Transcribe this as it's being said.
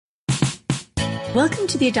Welcome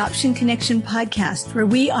to the Adoption Connection podcast, where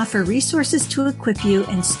we offer resources to equip you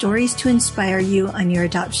and stories to inspire you on your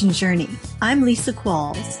adoption journey. I'm Lisa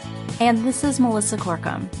Qualls. And this is Melissa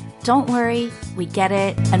Corkum. Don't worry, we get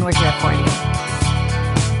it, and we're here for you.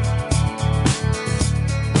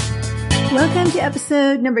 Welcome to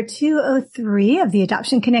episode number 203 of the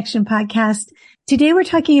Adoption Connection podcast. Today we're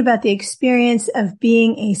talking about the experience of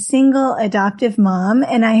being a single adoptive mom,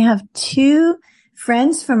 and I have two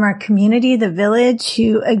friends from our community, the Village,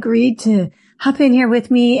 who agreed to hop in here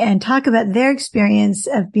with me and talk about their experience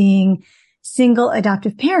of being single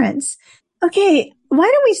adoptive parents. Okay,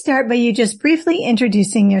 why don't we start by you just briefly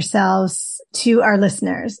introducing yourselves to our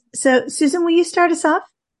listeners? So, Susan, will you start us off?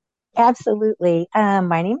 Absolutely.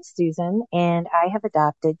 My name is Susan, and I have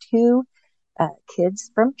adopted two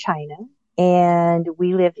kids from China, and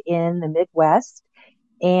we live in the Midwest,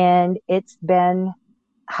 and it's been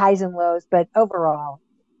highs and lows, but overall,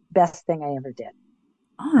 best thing I ever did.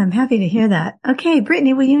 Oh, I'm happy to hear that. Okay,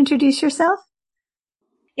 Brittany, will you introduce yourself?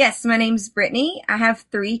 Yes, my name's Brittany. I have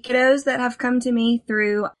three kiddos that have come to me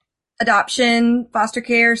through adoption, foster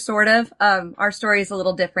care, sort of. Our story is a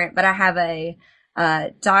little different, but I have a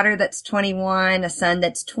daughter that's 21, a son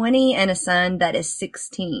that's 20, and a son that is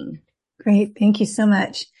 16. Great. Thank you so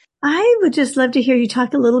much. I would just love to hear you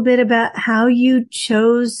talk a little bit about how you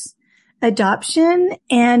chose adoption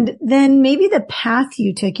and then maybe the path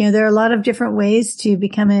you took. You know, there are a lot of different ways to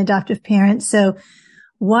become an adoptive parent. So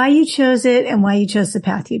why you chose it and why you chose the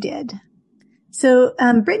path you did. So,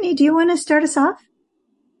 Brittany, do you want to start us off?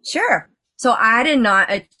 Sure. So I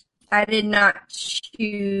did not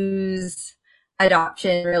choose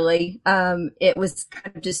adoption really. It was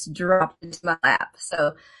kind of just dropped into my lap.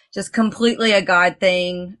 So just completely a God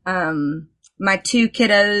thing. My two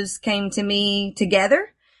kiddos came to me together,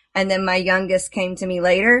 and then my youngest came to me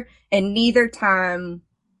later, and neither time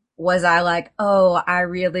was I like, oh, I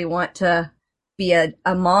really want to be a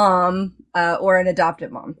mom, or an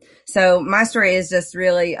adoptive mom. So my story is just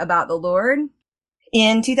really about the Lord.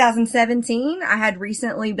 In 2017, I had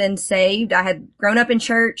recently been saved. I had grown up in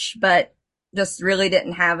church, but just really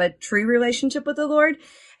didn't have a true relationship with the Lord.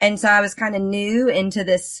 And so I was kind of new into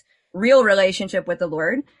this real relationship with the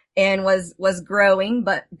Lord and was growing,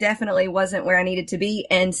 but definitely wasn't where I needed to be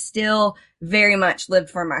and still very much lived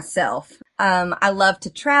for myself. I love to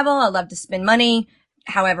travel. I love to spend money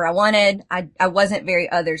however I wanted. I wasn't very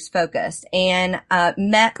others focused, and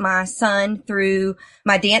met my son through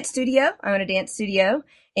my dance studio. I own a dance studio,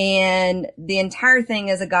 and the entire thing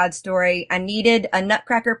is a God story. I needed a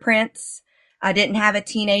Nutcracker prince. I didn't have a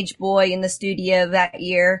teenage boy in the studio that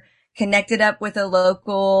year. Connected up with a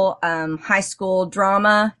local high school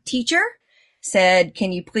drama teacher. Said, do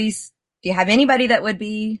you have anybody that would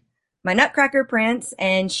be my Nutcracker prince?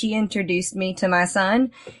 And she introduced me to my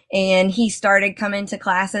son, and he started coming to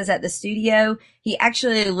classes at the studio. He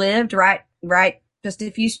actually lived right just a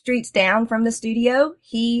few streets down from the studio.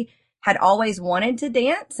 He had always wanted to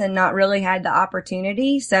dance and not really had the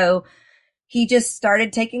opportunity. So he just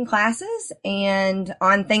started taking classes, and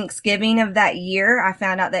on Thanksgiving of that year, I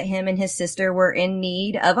found out that him and his sister were in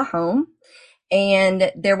need of a home,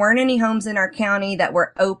 and there weren't any homes in our county that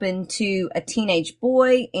were open to a teenage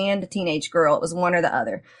boy and a teenage girl. It was one or the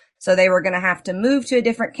other. So they were going to have to move to a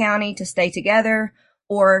different county to stay together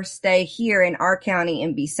or stay here in our county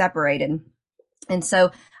and be separated. And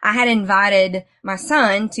so I had invited my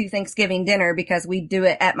son to Thanksgiving dinner because we do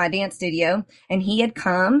it at my dance studio, and he had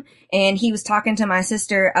come and he was talking to my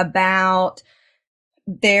sister about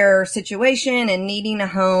their situation and needing a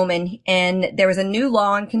home. And there was a new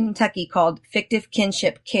law in Kentucky called fictive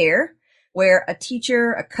kinship care, where a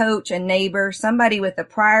teacher, a coach, a neighbor, somebody with a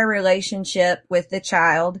prior relationship with the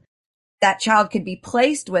child, that child could be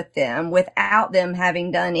placed with them without them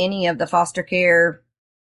having done any of the foster care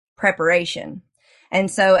preparation. And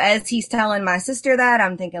so as he's telling my sister that,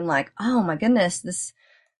 I'm thinking like, oh my goodness,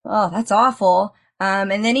 that's awful.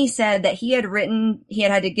 And then he said that he had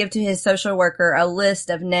had to give to his social worker a list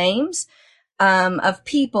of names, of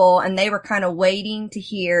people, and they were kind of waiting to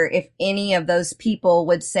hear if any of those people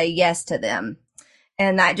would say yes to them.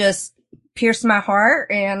 And that just pierced my heart.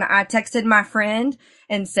 And I texted my friend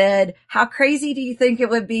and said, how crazy do you think it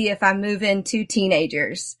would be if I move in two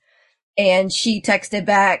teenagers? And she texted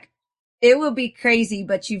back, it will be crazy,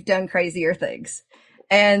 but you've done crazier things.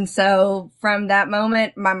 And so from that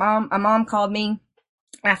moment, my mom called me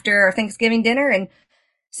after our Thanksgiving dinner and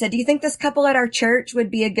said, do you think this couple at our church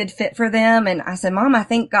would be a good fit for them? And I said, Mom, I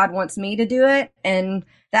think God wants me to do it. And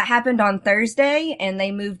that happened on Thursday, and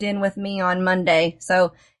they moved in with me on Monday.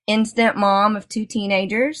 So instant mom of two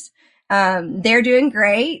teenagers. They're doing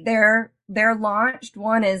great. They're they're launched.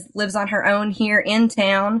 One lives on her own here in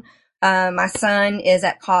town. My son is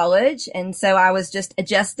at college, and so I was just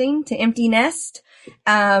adjusting to empty nest,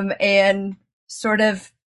 and sort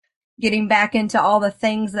of getting back into all the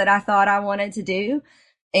things that I thought I wanted to do.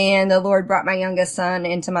 And the Lord brought my youngest son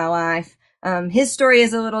into my life. His story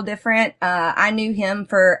is a little different. I knew him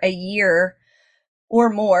for a year or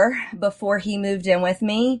more before he moved in with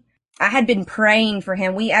me. I had been praying for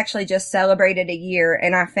him. We actually just celebrated a year,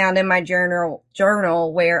 and I found in my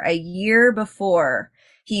journal where a year before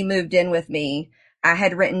he moved in with me, I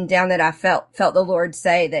had written down that I felt the Lord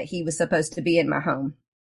say that he was supposed to be in my home.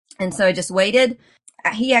 And so I just waited.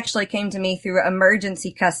 He actually came to me through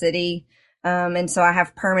emergency custody. And so I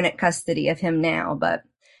have permanent custody of him now, but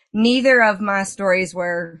neither of my stories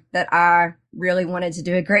were that I really wanted to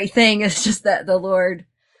do a great thing. It's just that the Lord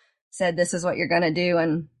said, this is what you're going to do.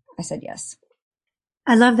 And I said, yes.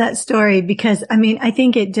 I love that story because, I mean, I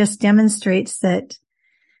think it just demonstrates that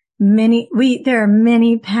there are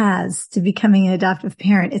many paths to becoming an adoptive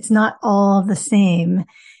parent. It's not all the same.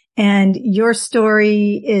 And your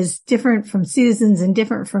story is different from Susan's and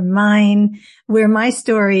different from mine. Where my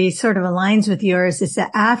story sort of aligns with yours is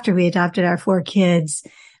that after we adopted our 4 kids,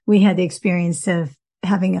 we had the experience of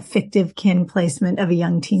having a fictive kin placement of a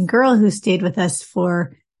young teen girl who stayed with us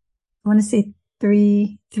for, I want to say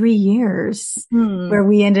 3 years, where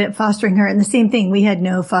we ended up fostering her. And the same thing, we had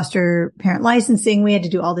no foster parent licensing. We had to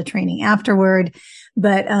do all the training afterward.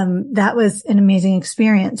 But that was an amazing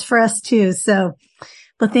experience for us too. So,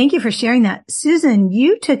 well, thank you for sharing that. Susan,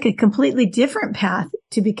 you took a completely different path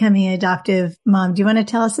to becoming an adoptive mom. Do you want to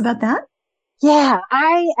tell us about that? Yeah,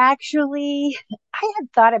 I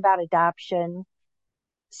had thought about adoption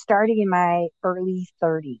starting in my early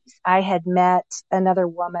 30s. I had met another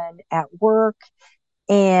woman at work,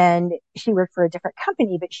 and she worked for a different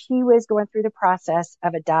company, but she was going through the process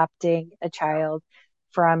of adopting a child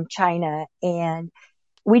from China. And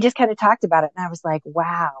we just kind of talked about it. And I was like,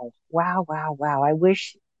 wow. I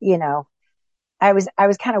wish, I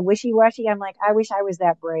was kind of wishy-washy. I'm like, I wish I was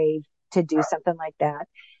that brave to do something like that.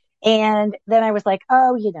 And then I was like,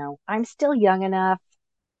 oh, I'm still young enough.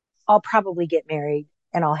 I'll probably get married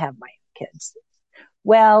and I'll have my own kids.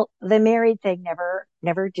 Well, the married thing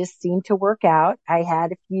never just seemed to work out. I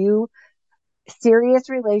had a few serious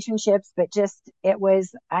relationships, but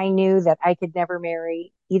I knew that I could never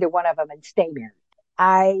marry either one of them and stay married.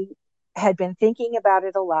 I had been thinking about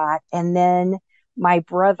it a lot. And then my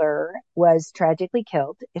brother was tragically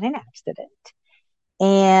killed in an accident.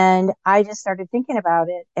 And I just started thinking about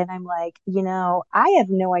it. And I'm like, I have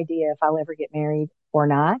no idea if I'll ever get married or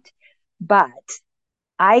not, but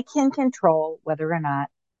I can control whether or not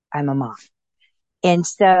I'm a mom. And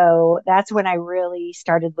so that's when I really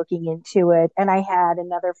started looking into it. And I had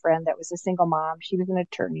another friend that was a single mom. She was an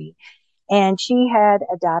attorney, and she had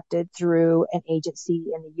adopted through an agency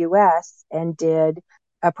in the U.S. and did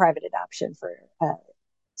a private adoption for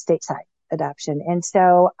stateside adoption. And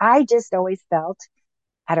so I just always felt,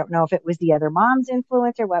 I don't know if it was the other mom's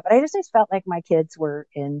influence or what, but I just always felt like my kids were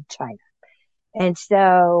in China. And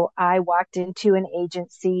so I walked into an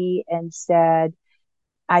agency and said,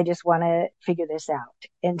 I just want to figure this out.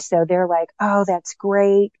 And so they're like, oh, that's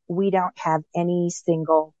great. We don't have any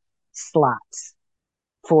single slots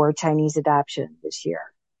for Chinese adoption this year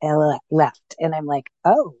left. And I'm like,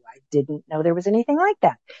 oh, I didn't know there was anything like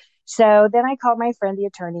that. So then I called my friend, the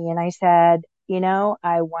attorney, and I said,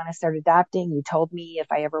 I want to start adopting. You told me if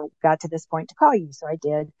I ever got to this point to call you. So I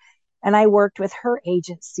did. And I worked with her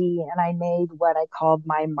agency, and I made what I called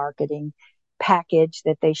my marketing package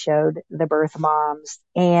that they showed the birth moms.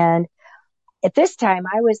 And at this time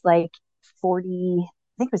I was like 40, I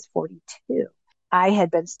think it was 42. I had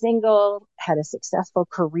been single, had a successful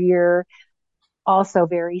career, also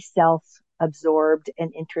very self-absorbed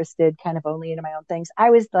and interested kind of only in my own things. I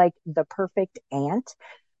was like the perfect aunt.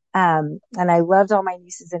 And I loved all my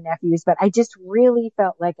nieces and nephews, but I just really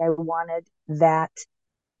felt like I wanted that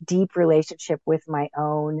deep relationship with my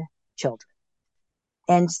own children.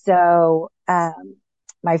 And so,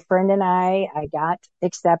 my friend and I got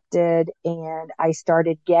accepted, and I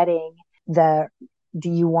started getting do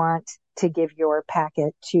you want to give your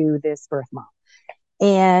packet to this birth mom?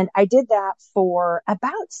 And I did that for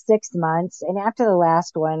about 6 months. And after the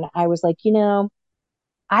last one, I was like,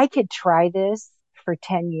 I could try this for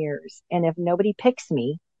 10 years. And if nobody picks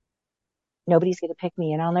me, nobody's going to pick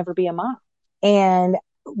me, and I'll never be a mom. And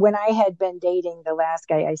when I had been dating the last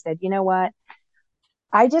guy, I said, you know what?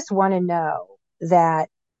 I just want to know that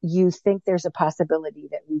you think there's a possibility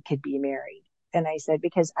that we could be married. And I said,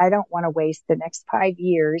 because I don't want to waste the next 5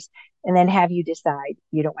 years and then have you decide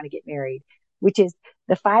you don't want to get married, which is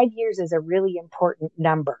the 5 years is a really important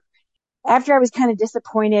number. After I was kind of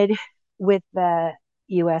disappointed with the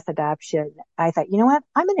U.S. adoption, I thought, you know what?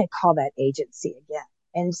 I'm going to call that agency again.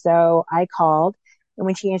 And so I called, and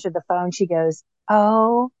when she answered the phone, she goes,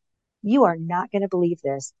 "Oh, you are not going to believe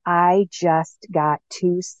this. I just got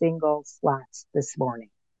 2 single slots this morning.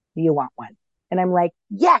 Do you want one?" And I'm like,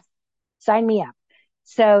 "Yes, sign me up."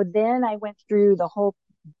 So then I went through the whole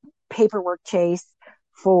paperwork chase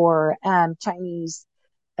for Chinese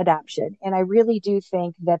adoption. And I really do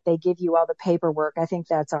think that they give you all the paperwork. I think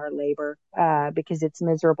that's our labor, because it's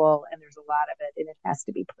miserable and there's a lot of it and it has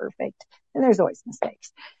to be perfect. And there's always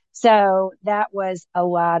mistakes. So that was a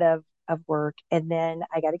lot of work. And then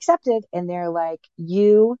I got accepted and they're like,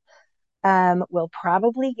 "You will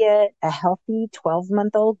probably get a healthy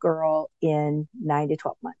 12-month-old girl in 9 to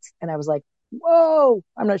 12 months. And I was like, whoa,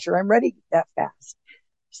 I'm not sure I'm ready that fast.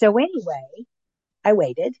 So anyway, I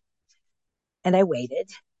waited and I waited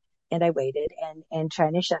and I waited and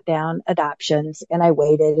China shut down adoptions and I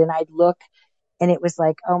waited and I'd look and it was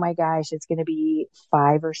like, oh my gosh, it's going to be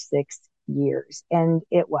 5 or 6 years. And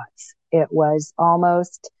it was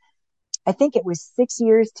almost, I think it was 6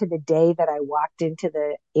 years to the day that I walked into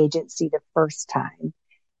the agency the first time.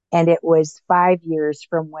 And it was 5 years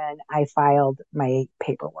from when I filed my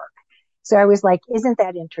paperwork. So I was like, isn't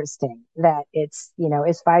that interesting that it's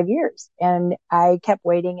 5 years? And I kept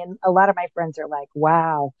waiting. And a lot of my friends are like,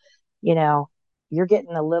 wow, you're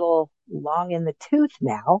getting a little long in the tooth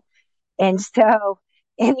now. And so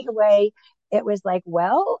anyway, it was like,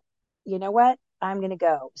 well, you know what? I'm going to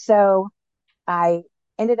go. So I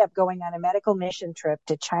ended up going on a medical mission trip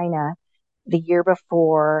to China the year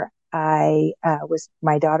before my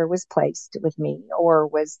daughter was placed with me,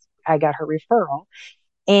 I got her referral.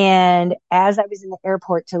 And as I was in the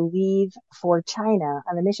airport to leave for China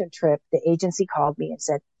on the mission trip, the agency called me and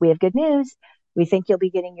said, "We have good news. We think you'll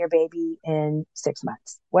be getting your baby in 6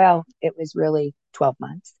 months." Well, it was really 12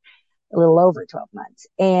 months, a little over 12 months.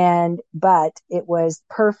 But it was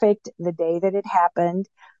perfect the day that it happened.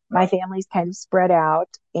 My family's kind of spread out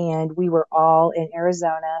and we were all in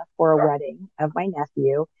Arizona for a wedding of my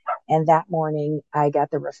nephew. And that morning I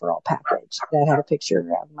got the referral package that had a picture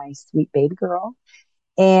of my sweet baby girl.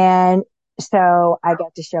 And so I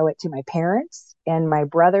got to show it to my parents and my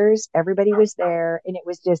brothers. Everybody was there and it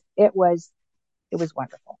was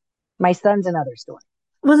wonderful. My son's another story.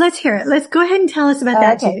 Well, let's hear it. Let's go ahead and tell us about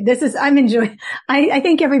that too. I'm enjoying, I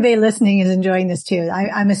think everybody listening is enjoying this too.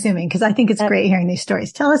 I'm assuming, because I think it's great hearing these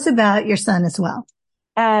stories. Tell us about your son as well.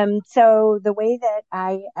 So the way that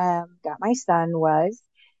I got my son was,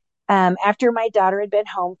 after my daughter had been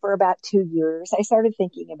home for about 2 years, I started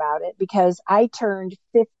thinking about it because I turned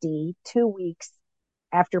 50 2 weeks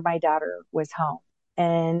after my daughter was home.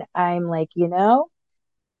 And I'm like,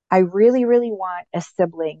 I really, really want a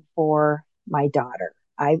sibling for my daughter.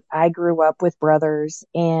 I grew up with brothers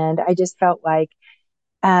and I just felt like,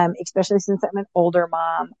 especially since I'm an older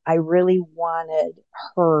mom, I really wanted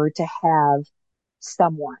her to have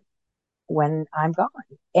someone when I'm gone.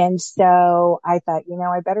 And so I thought,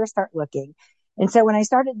 I better start looking. And so when I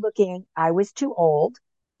started looking, I was too old.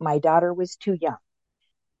 My daughter was too young.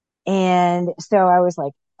 And so I was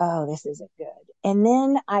like, oh, this isn't good. And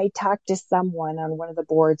then I talked to someone on one of the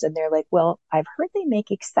boards and they're like, well, I've heard they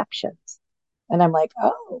make exceptions. And I'm like,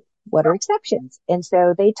 oh, what are exceptions? And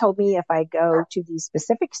so they told me if I go to these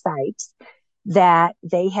specific sites that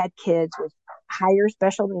they had kids with higher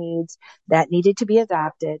special needs that needed to be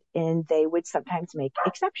adopted and they would sometimes make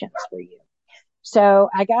exceptions for you. So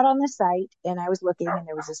I got on the site and I was looking and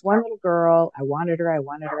there was this one little girl. I wanted her.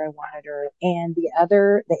 And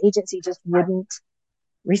the agency just wouldn't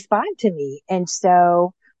respond to me. And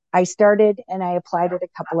so I started and I applied at a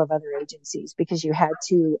couple of other agencies because you had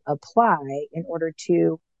to apply in order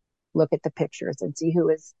to look at the pictures and see who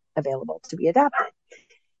is available to be adopted.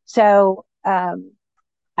 So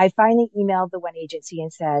I finally emailed the one agency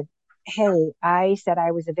and said, hey, I said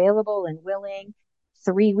I was available and willing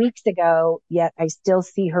 3 weeks ago, yet I still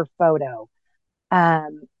see her photo.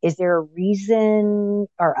 Is there a reason?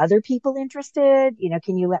 Are other people interested?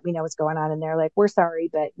 Can you let me know what's going on? And they're like, we're sorry,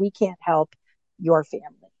 but we can't help your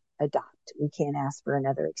family adopt. We can't ask for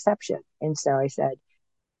another exception. And so I said,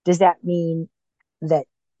 does that mean that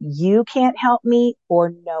you can't help me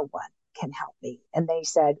or no one can help me? And they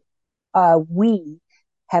said, we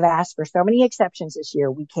have asked for so many exceptions this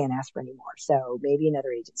year, we can't ask for any more. So maybe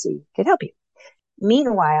another agency could help you.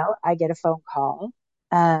 Meanwhile, I get a phone call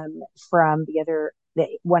from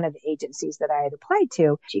one of the agencies that I had applied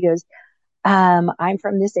to. She goes, I'm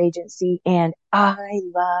from this agency and I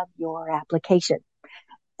love your application.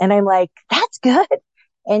 And I'm like, that's good.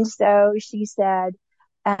 And so she said,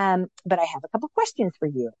 but I have a couple questions for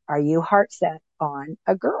you. Are you heart set on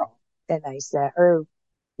a girl? And I said, or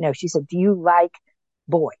no, she said, do you like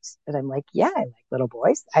boys? And I'm like, yeah, I like little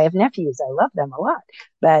boys. I have nephews. I love them a lot,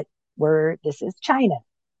 but this is China.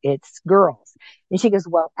 It's girls. And she goes,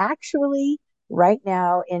 well, actually right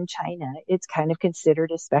now in China, it's kind of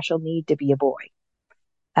considered a special need to be a boy,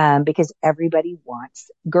 because everybody wants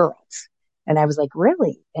girls. And I was like,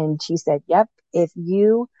 really? And she said, yep, if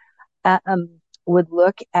you, would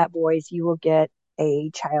look at boys, you will get a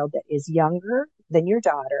child that is younger than your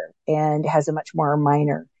daughter and has a much more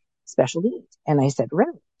minor special need. And I said,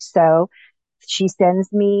 really? So she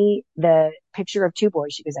sends me the picture of two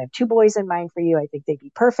boys. She goes, I have two boys in mind for you. I think they'd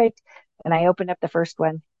be perfect. And I opened up the first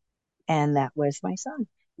one, and that was my son.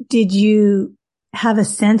 Did you have a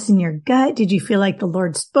sense in your gut? Did you feel like the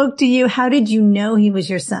Lord spoke to you? How did you know he was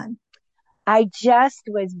your son? I just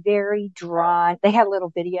was very drawn. They had a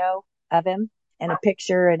little video of him and a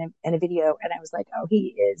picture and a video. And I was like, oh,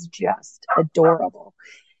 he is just adorable.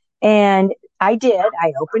 And I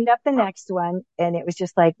opened up the next one, and it was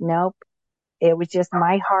just like, nope. It was just,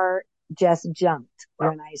 my heart just jumped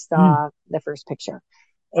when I saw the first picture.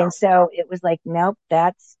 And so it was like, nope,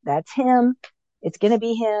 that's him. It's going to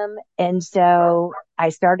be him. And so I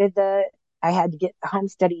had to get the home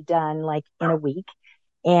study done like in a week,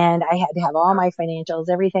 and I had to have all my financials,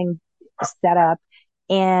 everything set up.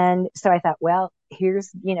 And so I thought, well,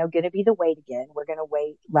 here's, going to be the wait again. We're going to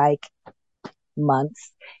wait like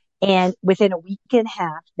months. And within a week and a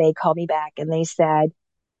half, they called me back and they said,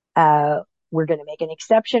 we're going to make an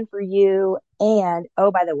exception for you. And,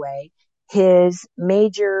 oh, by the way, his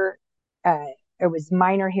major, it was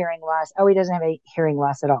minor hearing loss. Oh, he doesn't have a hearing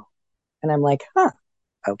loss at all. And I'm like,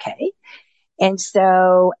 okay. And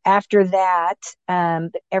so after that,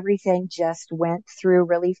 everything just went through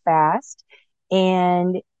really fast.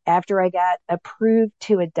 And after I got approved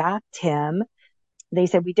to adopt him, they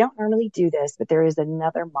said, we don't normally do this, but there is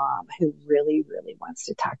another mom who really, really wants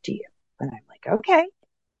to talk to you. And I'm like, okay.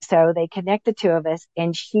 So they connect the two of us,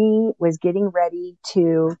 and she was getting ready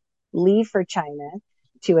to leave for China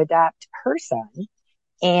to adopt her son.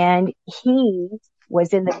 And he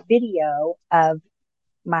was in the video of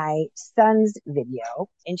my son's video,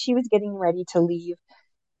 and she was getting ready to leave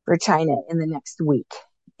for China in the next week.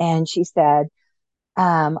 And she said,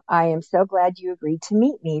 I am so glad you agreed to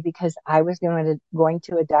meet me, because I was going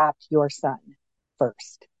to adopt your son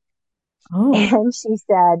first. Oh. And she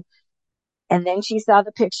said, and then she saw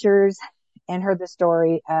the pictures and heard the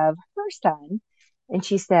story of her son. And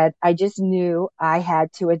she said, I just knew I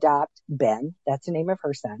had to adopt Ben. That's the name of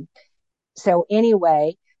her son. So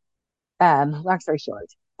anyway, long story short,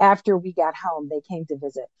 after we got home, they came to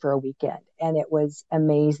visit for a weekend. And it was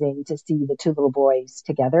amazing to see the two little boys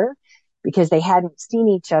together, because they hadn't seen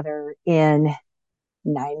each other in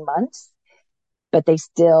 9 months, but they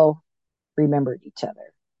still remembered each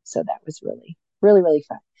other. So that was really, really, really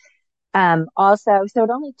fun. Also, so it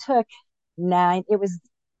only took it was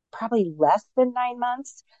probably less than 9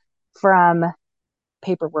 months from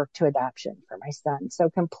paperwork to adoption for my son.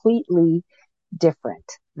 So completely different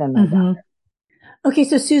than my daughter. Okay.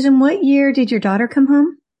 So Susan, what year did your daughter come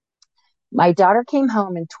home? My daughter came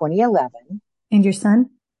home in 2011. And your son?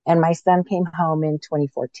 And my son came home in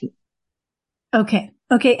 2014. Okay.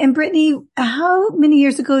 Okay. And Brittany, how many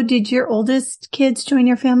years ago did your oldest kids join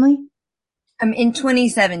your family? In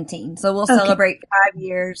 2017. So we'll celebrate 5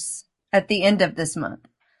 years at the end of this month.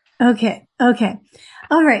 Okay. Okay.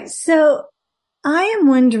 All right. So I am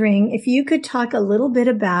wondering if you could talk a little bit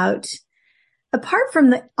about, apart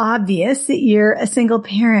from the obvious that you're a single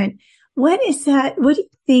parent, what do you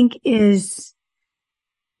think is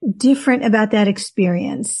different about that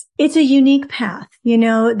experience? It's a unique path.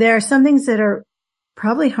 There are some things that are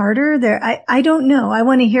probably harder there. I don't know. I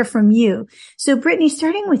want to hear from you. So Brittany,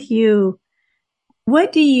 starting with you,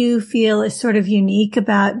 what do you feel is sort of unique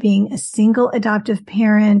about being a single adoptive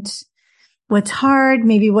parent? What's hard?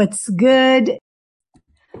 Maybe what's good?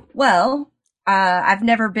 Well, I've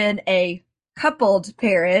never been a coupled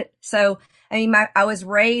parent. So, I was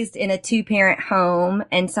raised in a 2-parent home,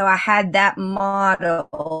 and so I had that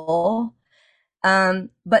model.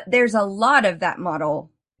 But there's a lot of that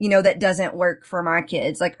model, that doesn't work for my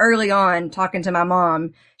kids. Like early on, talking to my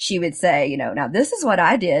mom, she would say, now this is what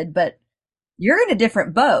I did, but you're in a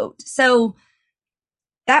different boat. So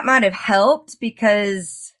that might have helped,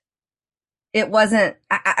 because it wasn't,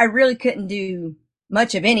 I really couldn't do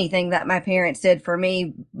much of anything that my parents did for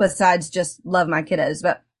me besides just love my kiddos.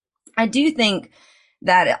 But I do think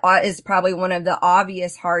that is probably one of the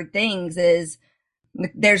obvious hard things is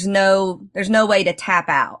there's no way to tap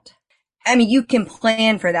out. I mean, you can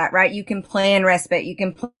plan for that, right? You can plan respite. You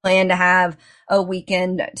can plan to have a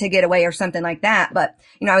weekend to get away or something like that. But,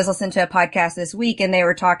 I was listening to a podcast this week and they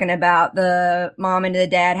were talking about the mom and the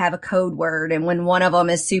dad have a code word. And when one of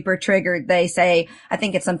them is super triggered, they say, I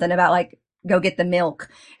think it's something about like, go get the milk.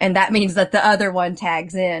 And that means that the other one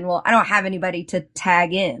tags in. Well, I don't have anybody to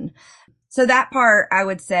tag in. So that part I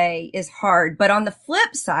would say is hard. But on the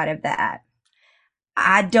flip side of that,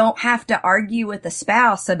 I don't have to argue with the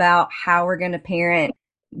spouse about how we're going to parent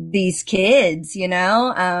these kids,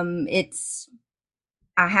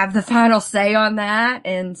 I have the final say on that.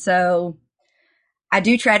 And so I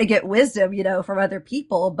do try to get wisdom, from other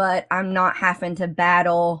people, but I'm not having to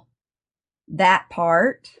battle that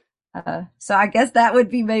part. So I guess that would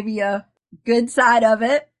be maybe a good side of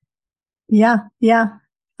it. Yeah. Yeah.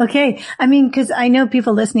 Okay. I mean, cause I know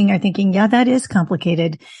people listening are thinking, yeah, that is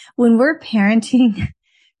complicated. When we're parenting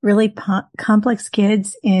really complex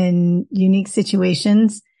kids in unique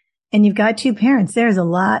situations and you've got two parents, there's a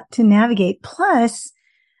lot to navigate. Plus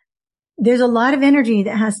there's a lot of energy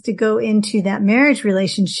that has to go into that marriage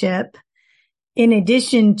relationship in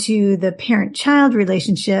addition to the parent-child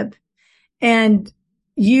relationship. And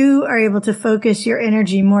you are able to focus your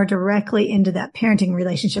energy more directly into that parenting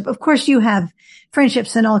relationship. Of course, you have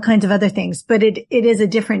friendships and all kinds of other things, but it is a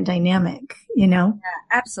different dynamic, Yeah,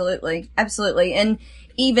 absolutely. Absolutely. And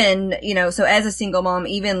even, so as a single mom,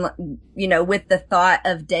 even, with the thought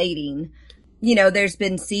of dating, there's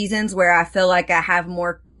been seasons where I feel like I have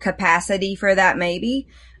more capacity for that maybe,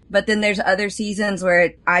 but then there's other seasons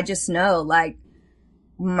where I just know like,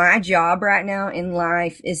 my job right now in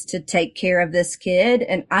life is to take care of this kid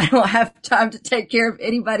and I don't have time to take care of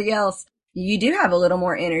anybody else. You do have a little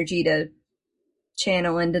more energy to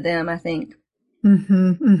channel into them, I think.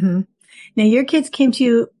 Mm-hmm, mm-hmm. Now your kids came to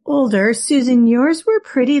you older. Susan, yours were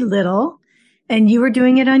pretty little and you were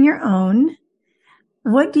doing it on your own.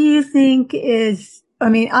 What do you think is,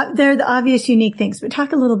 they're the obvious unique things, but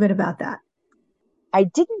talk a little bit about that. I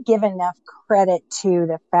didn't give enough credit to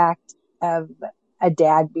the fact of a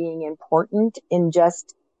dad being important in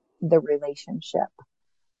just the relationship.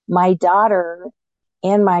 My daughter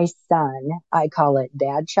and my son, I call it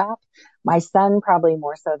dad shop. My son probably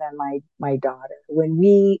more so than my daughter. When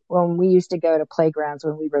we used to go to playgrounds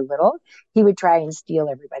when we were little, he would try and steal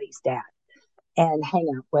everybody's dad and hang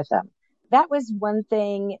out with them. That was one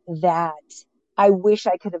thing that I wish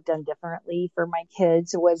I could have done differently for my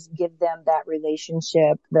kids, was give them that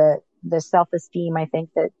relationship, the self-esteem I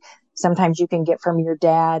think that sometimes you can get from your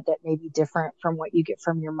dad that may be different from what you get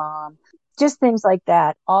from your mom. Just things like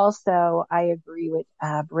that. Also, I agree with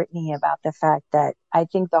Brittany about the fact that I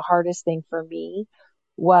think the hardest thing for me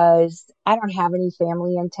was I don't have any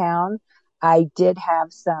family in town. I did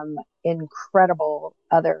have some incredible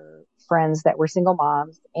other friends that were single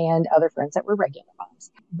moms and other friends that were regular moms.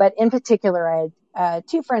 But in particular, I had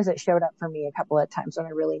two friends that showed up for me a couple of times when I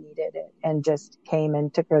really needed it and just came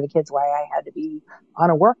and took care of the kids while I had to be on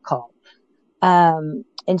a work call.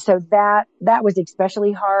 And so that was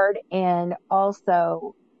especially hard. And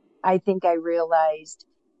also I think I realized,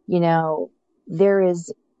 there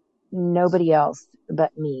is nobody else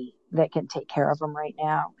but me that can take care of them right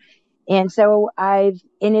now. And so and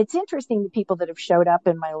it's interesting the people that have showed up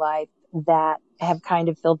in my life that have kind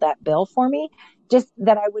of filled that bill for me, just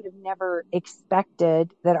that I would have never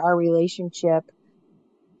expected that our relationship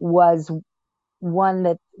was one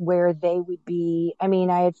that where they would be. I mean,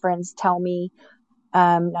 I had friends tell me,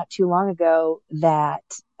 not too long ago that,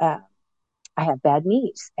 I have bad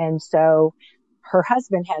knees. And so her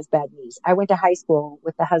husband has bad knees. I went to high school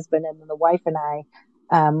with the husband and then the wife and I,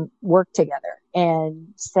 worked together. And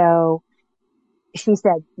so she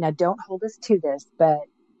said, now don't hold us to this, but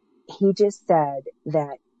he just said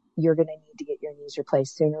that you're going to need to get your knees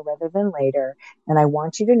replaced sooner rather than later. And I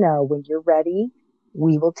want you to know when you're ready,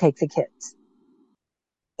 we will take the kids.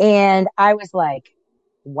 And I was like,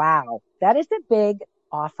 wow, that is a big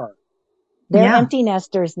offer. They're empty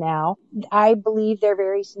nesters now. I believe they're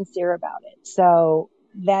very sincere about it. So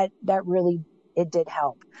that really, it did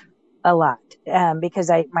help a lot. Because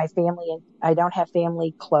my family, I don't have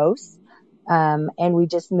family close. And we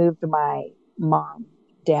just moved my mom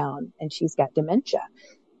down and she's got dementia.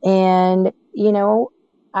 And,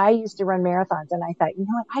 I used to run marathons and I thought,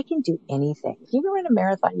 what, I can do anything. If you can run a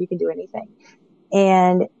marathon, you can do anything.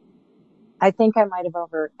 And I think I might have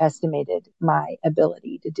overestimated my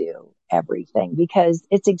ability to do everything because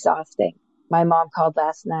it's exhausting. My mom called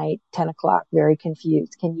last night, 10 o'clock, very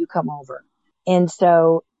confused. Can you come over? And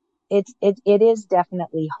so it is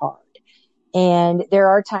definitely hard. And there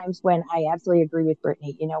are times when I absolutely agree with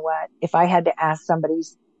Brittany. You know what? If I had to ask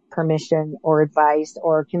somebody's permission or advice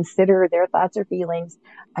or consider their thoughts or feelings,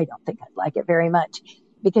 I don't think I'd like it very much,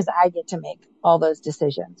 because I get to make all those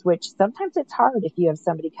decisions, which sometimes it's hard if you have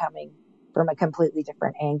somebody coming from a completely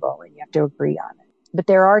different angle and you have to agree on it. But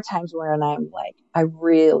there are times when I'm like, I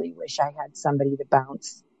really wish I had somebody to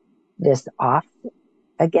bounce this off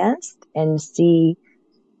against and see,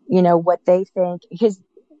 what they think, because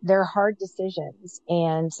they're hard decisions.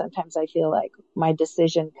 And sometimes I feel like my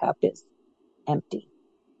decision cup is empty.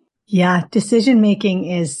 Yeah. Decision making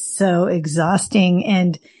is so exhausting,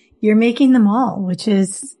 and you're making them all, which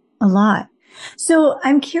is a lot. So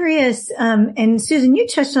I'm curious, and Susan, you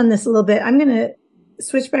touched on this a little bit. I'm going to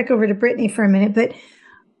switch back over to Brittany for a minute, but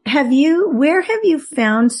where have you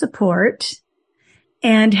found support,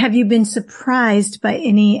 and have you been surprised by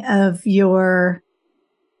any of your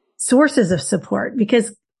sources of support?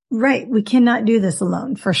 Because, right, we cannot do this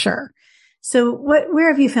alone for sure. So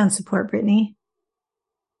where have you found support, Brittany?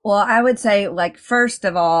 Well, I would say, first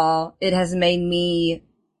of all, it has made me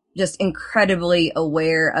just incredibly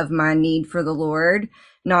aware of my need for the Lord,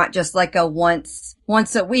 not just like a once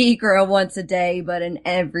a week or a once a day, but an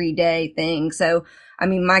everyday thing. So, I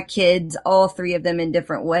mean, my kids, all three of them in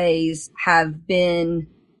different ways, have been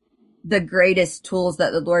the greatest tools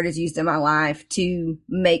that the Lord has used in my life to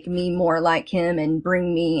make me more like him and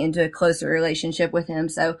bring me into a closer relationship with him.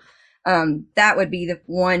 So, that would be the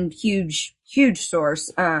one huge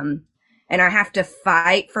source. And I have to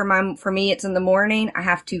fight for me, it's in the morning. I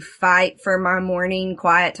have to fight for my morning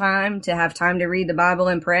quiet time to have time to read the Bible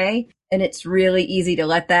and pray. And it's really easy to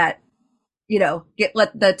let that,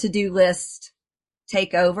 let the to-do list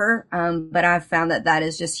take over. But I've found that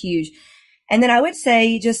is just huge. And then I would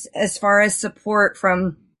say, just as far as support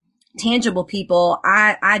from tangible people,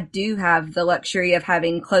 I do have the luxury of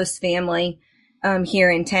having close family here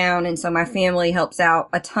in town. And so my family helps out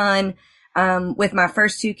a ton. With my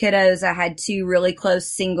first two kiddos, I had two really close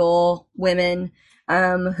single women,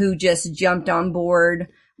 who just jumped on board.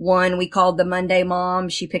 One we called the Monday Mom.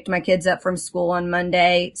 She picked my kids up from school on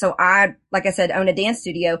Monday. So like I said, own a dance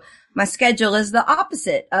studio. My schedule is the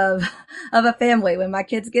opposite of a family. When my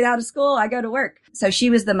kids get out of school, I go to work. So she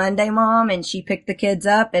was the Monday Mom, and she picked the kids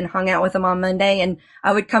up and hung out with them on Monday. And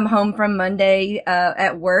I would come home from Monday,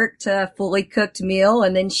 at work to a fully cooked meal.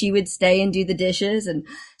 And then she would stay and do the dishes. And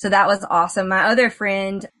so that was awesome. My other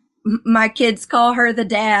friend, my kids call her the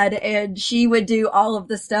dad, and she would do all of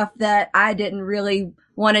the stuff that I didn't really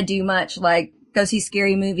want to do much, like go see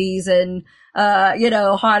scary movies and,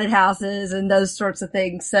 haunted houses and those sorts of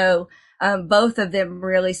things. So, both of them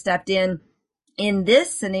really stepped in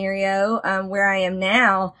this scenario, where I am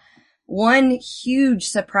now. One huge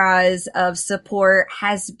surprise of support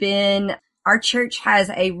has been our church has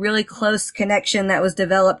a really close connection that was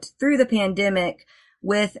developed through the pandemic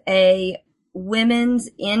with a women's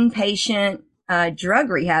inpatient, drug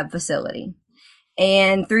rehab facility.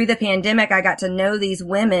 And through the pandemic, I got to know these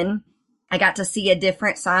women. I got to see a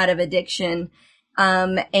different side of addiction.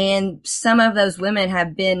 And some of those women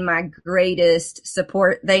have been my greatest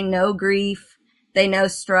support. They know grief. They know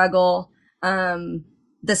struggle.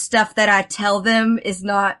 The stuff that I tell them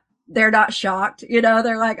they're not shocked.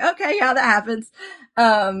 They're like, okay, yeah, that happens.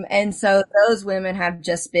 And so those women have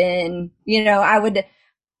just been,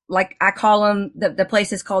 I call them, the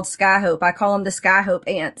place is called Skyhope. I call them the Skyhope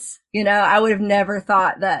ants. I would have never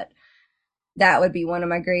thought that would be one of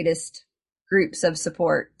my greatest groups of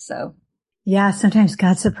support. So. Yeah. Sometimes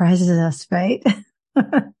God surprises us, right?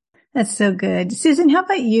 That's so good. Susan, how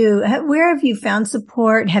about you? Where have you found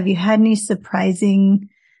support? Have you had any surprising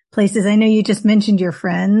places? I know you just mentioned your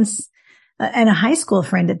friends, and a high school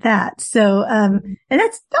friend at that. So, and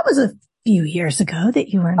that was a few years ago that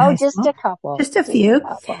you were in high just school. a couple. Just a few.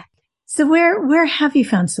 So where have you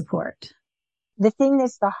found support? The thing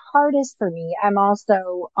that's the hardest for me, I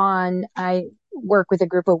work with a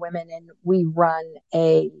group of women, and we run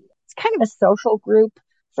it's kind of a social group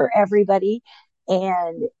for everybody.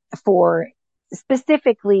 And for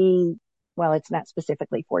specifically, well, it's not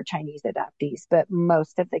specifically for Chinese adoptees, but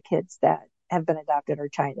most of the kids that have been adopted are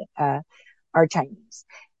Chinese.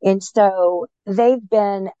 And so they've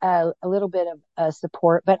been a little bit of a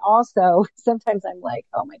support, but also sometimes I'm like,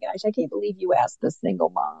 oh my gosh, I can't believe you asked the single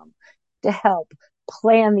mom to help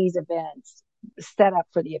plan these events, set up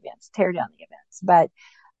for the events, tear down the events. But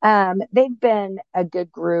they've been a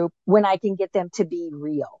good group when I can get them to be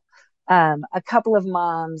real. A couple of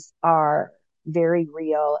moms are very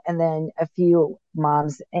real, and then a few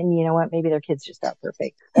moms, and you know what, maybe their kids just aren't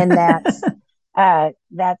perfect. And that's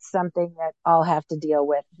something that I'll have to deal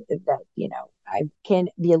with, that, I can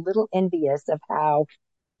be a little envious of how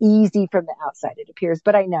easy from the outside it appears,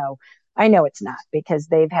 but I know I know it's not, because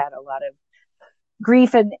they've had a lot of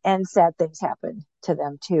grief and sad things happen to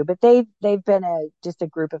them too. But they've been just a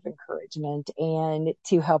group of encouragement and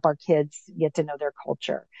to help our kids get to know their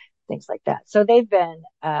culture, things like that. So they've been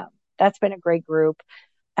that's been a great group.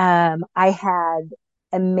 I had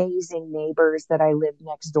amazing neighbors that I lived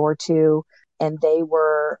next door to, and they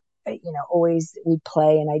were, always we'd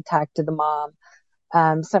play and I'd talk to the mom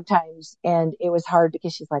sometimes, and it was hard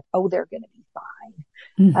because she's like, "Oh, they're going to be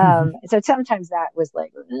fine." So sometimes that was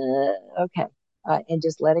like, okay. And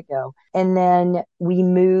just let it go. And then we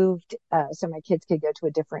moved so my kids could go to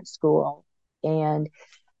a different school, and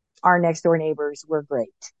our next door neighbors were great.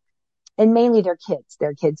 And mainly their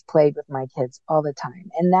kids played with my kids all the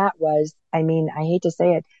time. And that was, I mean, I hate to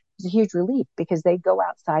say it, it was a huge relief, because they'd go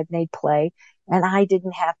outside and they'd play, and I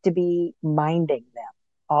didn't have to be minding them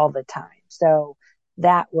all the time. So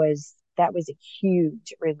that was a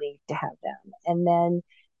huge relief to have them. And then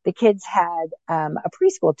the kids had a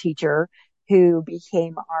preschool teacher who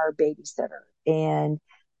became our babysitter, and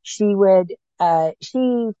she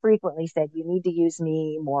frequently said, "You need to use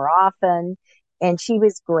me more often." And she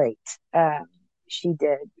was great. She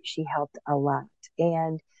helped a lot.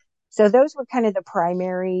 And so those were kind of the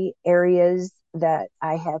primary areas that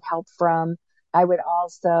I had help from. I would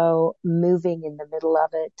also, moving in the middle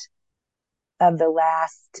of the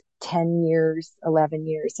last 10 years, 11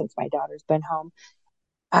 years since my daughter's been home,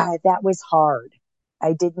 that was hard.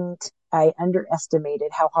 I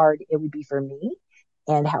underestimated how hard it would be for me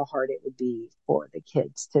and how hard it would be for the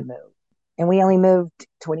kids to move. And we only moved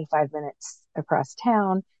 25 minutes across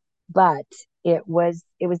town, but it was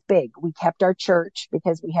big. We kept our church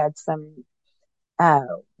because we have some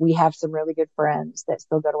really good friends that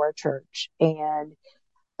still go to our church. And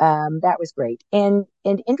that was great. And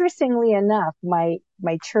interestingly enough, my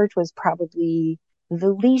church was probably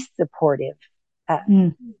the least supportive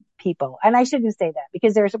people. And I shouldn't say that,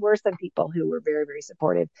 because there were some people who were very, very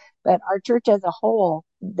supportive. But our church as a whole,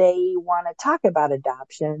 they want to talk about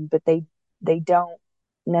adoption, but they don't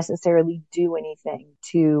necessarily do anything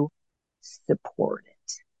to support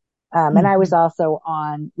it. And I was also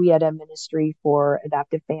we had a ministry for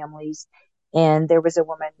adoptive families. And there was a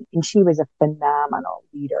woman, and she was a phenomenal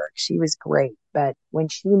leader. She was great. But when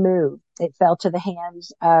she moved, it fell to the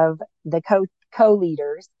hands of the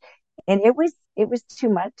co-leaders. And it was too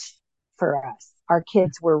much for us. Our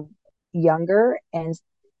kids were younger, and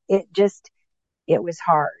it was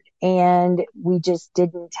hard. And we just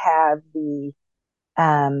didn't have it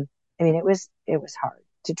was hard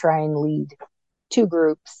to try and lead two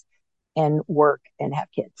groups and work and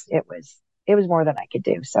have kids. It was more than I could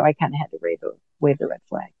do. So I kind of had to wave the red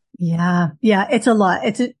flag. Yeah. Yeah. It's a lot.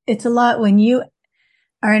 It's a lot when you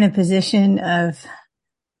are in a position of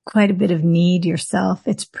quite a bit of need yourself.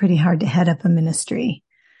 It's pretty hard to head up a ministry.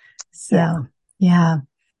 So yeah.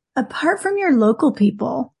 Apart from your local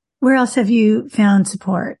people, where else have you found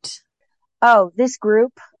support? Oh, this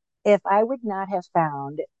group, if I would not have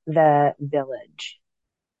found the village,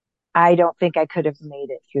 I don't think I could have made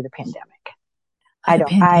it through the pandemic.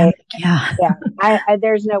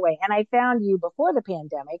 There's no way. And I found you before the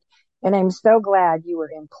pandemic, and I'm so glad you were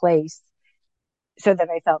in place so that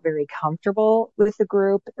I felt very comfortable with the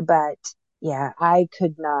group. But yeah, I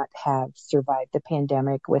could not have survived the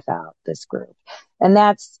pandemic without this group. And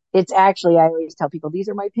it's actually, I always tell people, these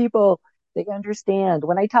are my people. They understand.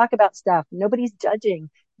 When I talk about stuff, nobody's judging.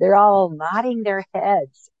 They're all nodding their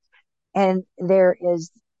heads. And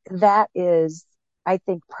that is, I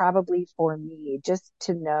think, probably for me, just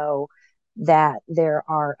to know that there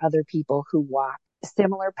are other people who walk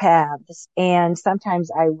similar paths. And sometimes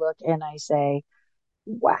I look and I say,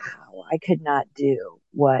 wow, I could not do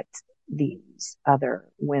what these other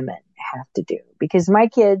women have to do, because my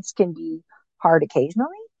kids can be hard occasionally,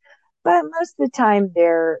 but most of the time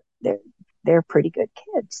they're pretty good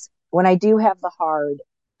kids. When I do have the hard,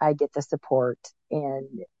 I get the support, and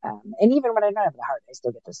even when I don't have the heart, I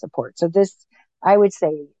still get the support. So I would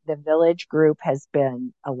say the village group has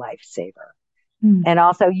been a lifesaver. And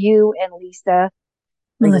also you and Melissa,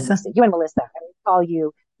 you and Melissa, I would call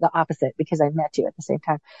you the opposite because I met you at the same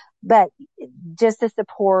time, but just the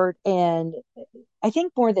support. And I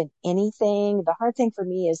think more than anything, the hard thing for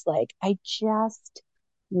me is like, I just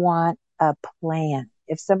want a plan.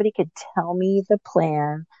 If somebody could tell me the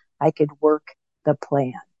plan, I could work the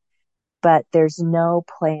plan. But there's no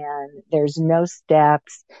plan. There's no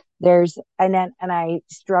steps. And I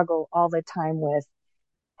struggle all the time with,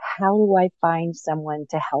 how do I find someone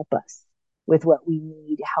to help us with what we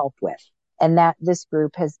need help with? And that this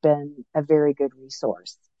group has been a very good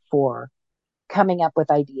resource for coming up with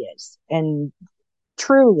ideas. And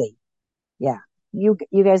truly, yeah, you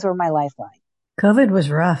guys were my lifeline. COVID was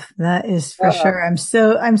rough. That is for sure. I'm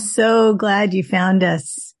so glad you found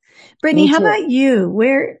us. Brittany, how about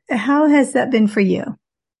you? How has that been for you?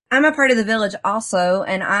 I'm a part of the village also,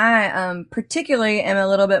 and I particularly am a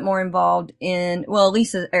little bit more involved in, well,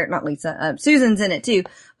 Susan's in it too,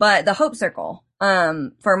 but the Hope Circle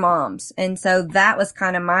for moms. And so that was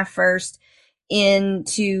kind of my first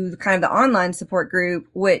into kind of the online support group,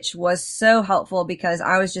 which was so helpful because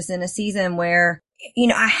I was just in a season where, you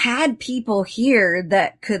know, I had people here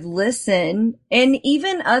that could listen, and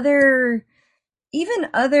even other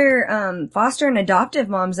foster and adoptive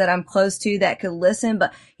moms that I'm close to that could listen.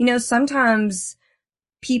 But, you know, sometimes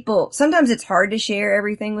it's hard to share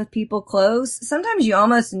everything with people close. Sometimes you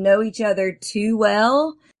almost know each other too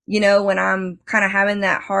well, you know, when I'm kind of having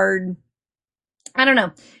that hard, I don't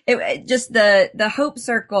know, it just the Hope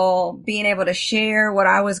Circle, being able to share what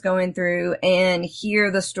I was going through and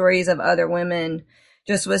hear the stories of other women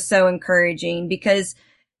just was so encouraging, because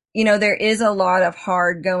you know, there is a lot of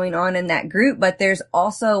hard going on in that group, but there's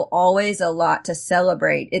also always a lot to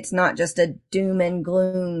celebrate. It's not just a doom and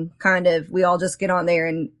gloom kind of, we all just get on there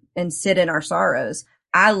and sit in our sorrows.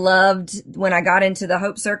 I loved when I got into the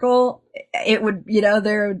Hope Circle, it would, you know,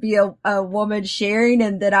 there would be a woman sharing,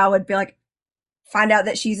 and then I would be like, find out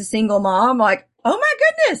that she's a single mom, like, oh my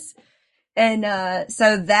goodness. And,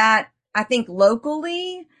 so that, I think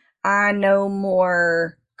locally, I know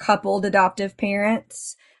more coupled adoptive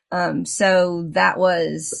parents. So that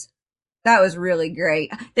was really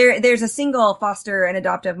great. There's a single foster and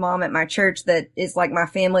adoptive mom at my church that is like my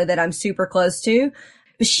family that I'm super close to,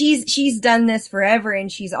 but she's done this forever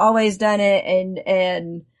and she's always done it.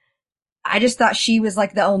 And I just thought she was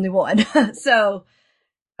like the only one. So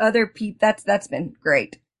other people, that's been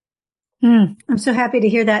great. I'm so happy to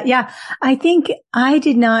hear that. Yeah. I think I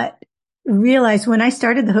did not realize when I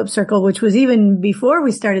started the Hope Circle, which was even before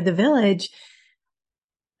we started the village,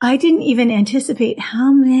 I didn't even anticipate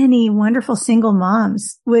how many wonderful single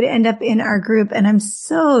moms would end up in our group. And I'm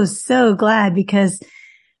so glad, because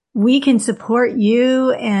we can support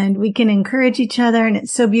you and we can encourage each other. And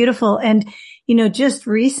it's so beautiful. And, you know, just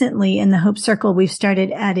recently in the Hope Circle, we've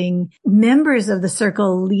started adding members of the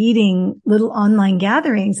circle leading little online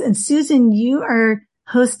gatherings. And Susan, you are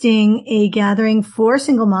hosting a gathering for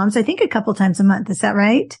single moms, I think a couple times a month. Is that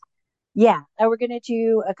right? Yeah, we're going to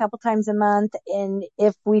do a couple times a month. And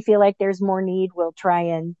if we feel like there's more need, we'll try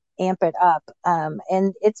and amp it up.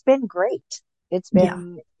 And it's been great. It's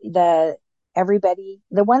been the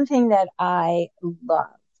one thing that I love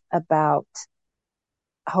about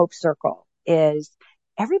Hope Circle is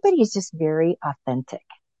everybody is just very authentic.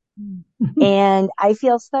 And I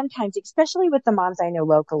feel sometimes, especially with the moms I know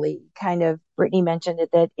locally, kind of Brittany mentioned it,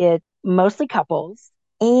 that it's mostly couples,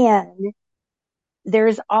 and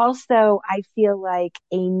there's also, I feel like,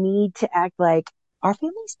 a need to act like our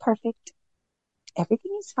family's perfect.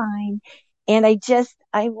 Everything is fine. And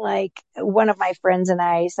I'm like, one of my friends and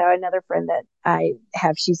I, so another friend that I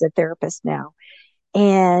have, she's a therapist now.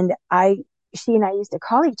 And she and I used to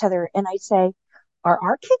call each other and I'd say, are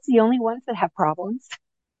our kids the only ones that have problems?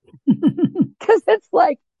 Because it's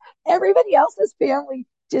like everybody else's family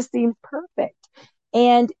just seems perfect.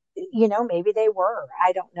 And you know, maybe they were,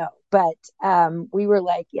 I don't know. But we were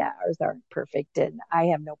like, yeah, ours aren't perfect. And I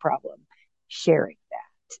have no problem sharing that.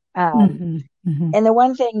 And the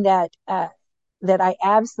one thing that I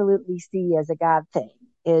absolutely see as a God thing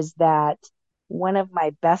is that one of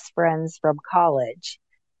my best friends from college,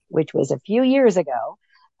 which was a few years ago,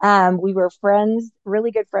 we were friends,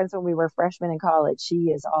 really good friends when we were freshmen in college.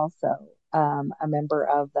 She is also a member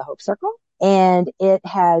of the Hope Circle, and it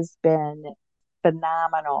has been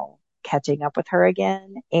phenomenal catching up with her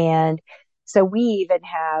again. And so we even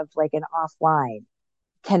have like an offline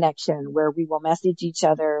connection where we will message each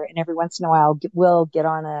other, and every once in a while we'll get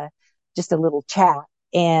on just a little chat,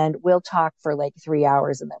 and we'll talk for like 3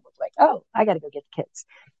 hours, and then we're like, oh, I got to go get the kids.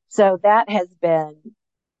 So that has been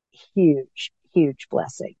huge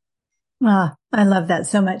blessing. Ah, I love that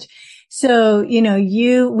so much. So, you know,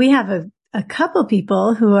 we have a couple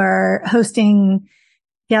people who are hosting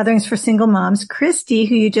gatherings for single moms. Christy,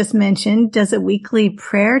 who you just mentioned, does a weekly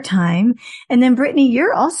prayer time. And then Brittany,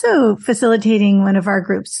 you're also facilitating one of our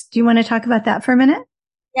groups. Do you want to talk about that for a minute?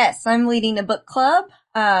 Yes, I'm leading a book club,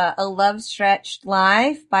 A Love Stretched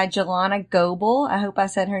Life by Jelana Goebel. I hope I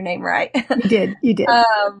said her name right. You did.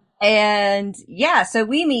 And yeah, so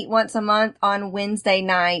we meet once a month on Wednesday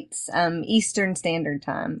nights, Eastern Standard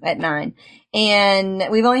Time at 9. And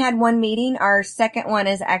we've only had one meeting. Our second one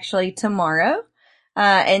is actually tomorrow.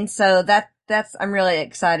 And so I'm really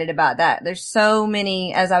excited about that. There's so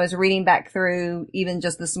many, as I was reading back through even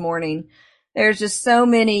just this morning, there's just so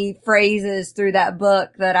many phrases through that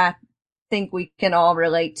book that I think we can all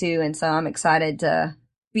relate to. And so I'm excited to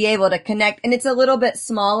be able to connect. And it's a little bit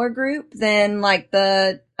smaller group than like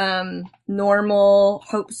the normal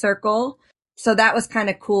Hope Circle. So that was kind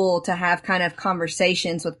of cool to have kind of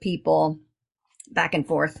conversations with people back and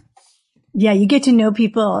forth. Yeah, you get to know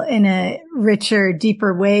people in a richer,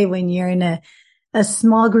 deeper way when you're in a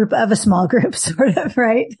small group of a small group, sort of,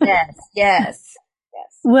 right? Yes.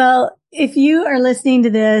 Well, if you are listening to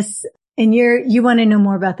this and you want to know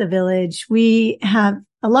more about the Village, we have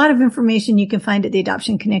a lot of information you can find at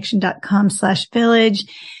theadoptionconnection.com/village.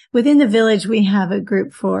 Within the Village, we have a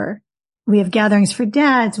group we have gatherings for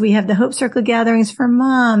dads. We have the Hope Circle gatherings for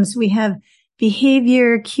moms. We have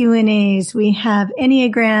behavior Q&As. We have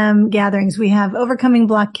Enneagram gatherings. We have overcoming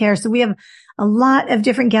block care. So we have a lot of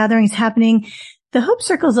different gatherings happening. The Hope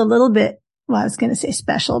Circle is a little bit, well, I was going to say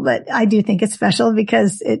special, but I do think it's special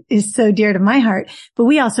because it is so dear to my heart. But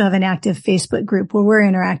we also have an active Facebook group where we're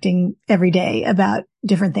interacting every day about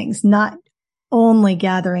different things, not only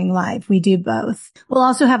gathering live. We do both. We'll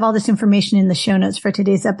also have all this information in the show notes for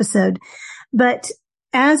today's episode. But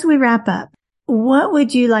as we wrap up, what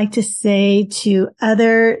would you like to say to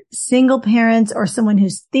other single parents or someone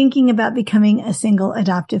who's thinking about becoming a single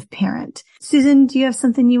adoptive parent? Susan, do you have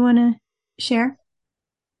something you want to share?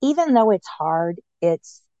 Even though it's hard,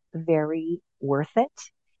 it's very worth it.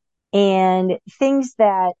 And things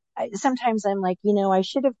that sometimes I'm like, I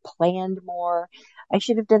should have planned more. I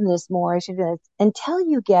should have done this more. I should have done this. Until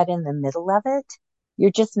you get in the middle of it,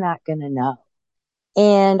 you're just not going to know.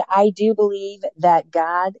 And I do believe that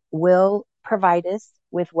God will provide us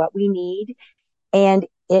with what we need. And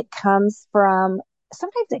sometimes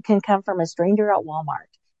it can come from a stranger at Walmart,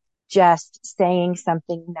 just saying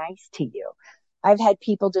something nice to you. I've had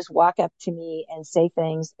people just walk up to me and say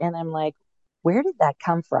things, and I'm like, where did that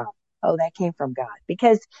come from? Oh, that came from God.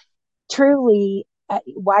 Because truly,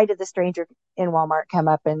 why did the stranger in Walmart come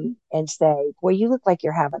up and say, well, you look like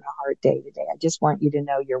you're having a hard day today. I just want you to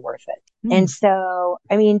know you're worth it. And so,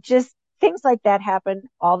 just things like that happen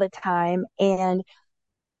all the time. And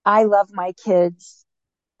I love my kids.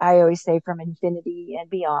 I always say from infinity and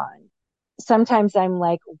beyond. Sometimes I'm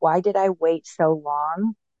like, why did I wait so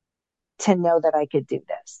long to know that I could do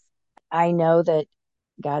this? I know that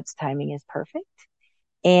God's timing is perfect.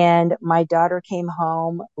 And my daughter came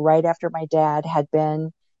home right after my dad had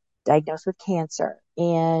been diagnosed with cancer.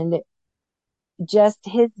 And just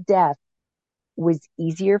his death was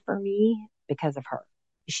easier for me because of her.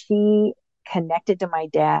 She connected to my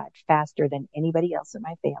dad faster than anybody else in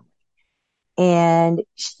my family. And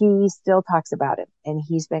she still talks about him. And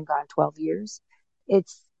he's been gone 12 years.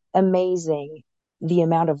 It's amazing the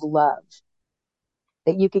amount of love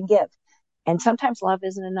that you can give. And sometimes love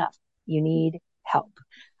isn't enough. You need help.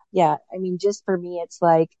 Yeah. Just for me, it's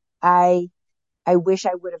like, I wish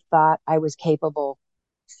I would have thought I was capable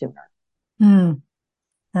sooner.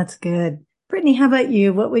 That's good. Brittany, how about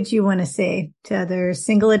you? What would you want to say to other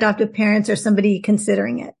single adoptive parents or somebody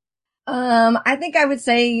considering it? I think I would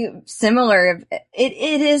say similar. It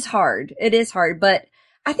is hard. It is hard, but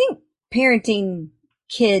I think parenting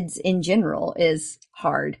kids in general is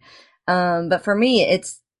hard. But for me,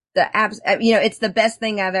 it's it's the best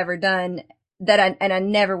thing I've ever done and I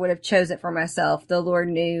never would have chose it for myself. The Lord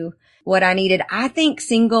knew what I needed. I think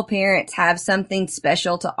single parents have something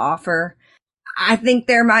special to offer. I think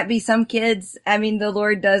there might be some kids. The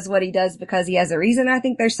Lord does what he does because he has a reason. I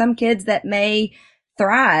think there's some kids that may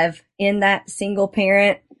thrive in that single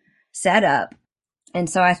parent setup. And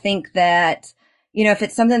so I think that, if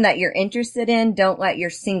it's something that you're interested in, don't let your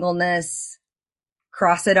singleness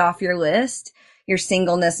cross it off your list. Your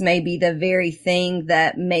singleness may be the very thing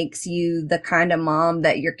that makes you the kind of mom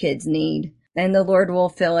that your kids need. And the Lord will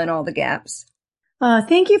fill in all the gaps.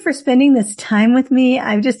 Thank you for spending this time with me.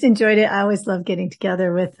 I've just enjoyed it. I always love getting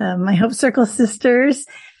together with my Hope Circle sisters.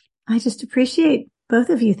 I just appreciate both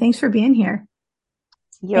of you. Thanks for being here.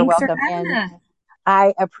 You're welcome. And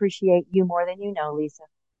I appreciate you more than you know, Lisa.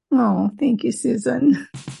 Oh, thank you, Susan.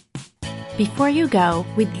 Before you go,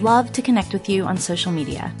 we'd love to connect with you on social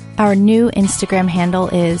media. Our new Instagram handle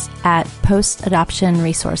is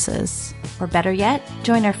 @postadoptionresources. Or better yet,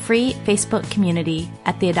 join our free Facebook community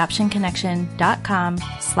at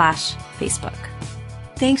theadoptionconnection.com/Facebook.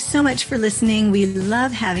 Thanks so much for listening. We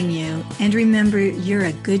love having you. And remember, you're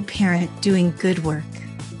a good parent doing good work.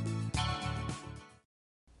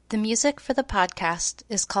 The music for the podcast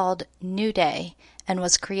is called New Day and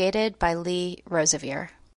was created by Lee Rosevere.